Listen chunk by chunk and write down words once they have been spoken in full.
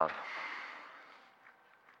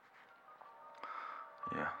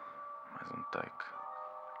take.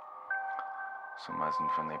 Sou mais um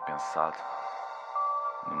devaneio pensado,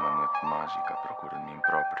 numa noite mágica à procura de mim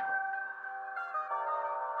próprio.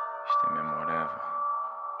 Isto é mesmo whatever,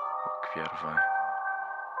 o que vier vem.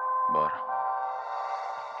 Bora.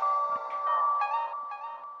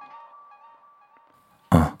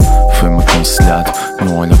 Foi-me aconselhado,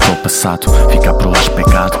 não olha para o passado, ficar por lá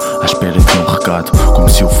especado, à espera de um recado. Como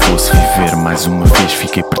se eu fosse viver mais uma vez.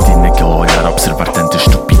 Fiquei perdido naquele olhar, a observar tanta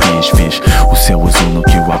estupidez. Vês o céu azul no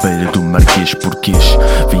que eu à beira do marquês. Porquês?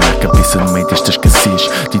 Vinha à cabeça no meio desta escassez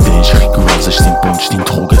de ideias rigorosas, sem pontos de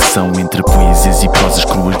interrogação, entre poesias e prosas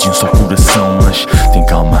cruas de um só coração. Mas tem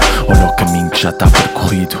calma, olha o caminho que já está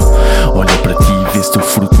percorrido. Olha para ti e vê-se o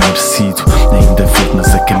fruto merecido. Ainda verde,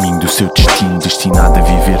 mas a caminho do seu destino, destinado a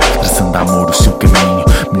viver, traçando a amor o seu caminho.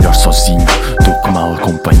 Melhor sozinho do que mal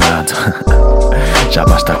acompanhado. Já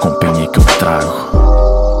basta a companhia que eu trago.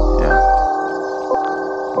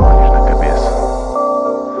 Demónios na cabeça,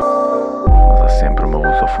 mas há sempre uma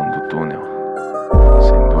luz ao fundo do túnel,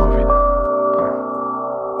 sem dúvida.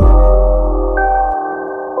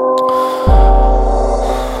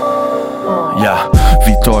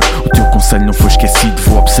 Vitor, o teu conselho não foi esquecido.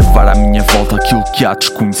 Vou observar à minha volta aquilo que há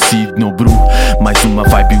desconhecido. Nobruxo, mais uma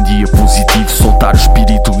vibe, um dia positivo. Soltar o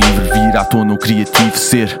espírito livre, vir à tona o criativo.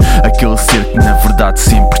 Ser aquele ser que na verdade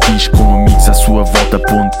sempre quis, com amigos à sua volta,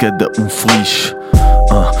 pondo cada um feliz.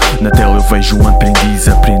 Na tela eu vejo um aprendiz,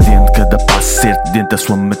 aprendendo cada passo certo dentro da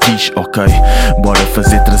sua matriz. Ok, bora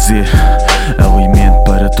trazer alimento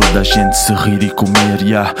para toda a gente se rir e comer.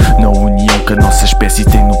 Na união que a nossa espécie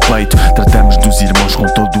tem no peito, tratamos dos irmãos com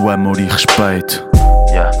todo o amor e respeito.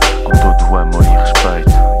 Com todo o amor e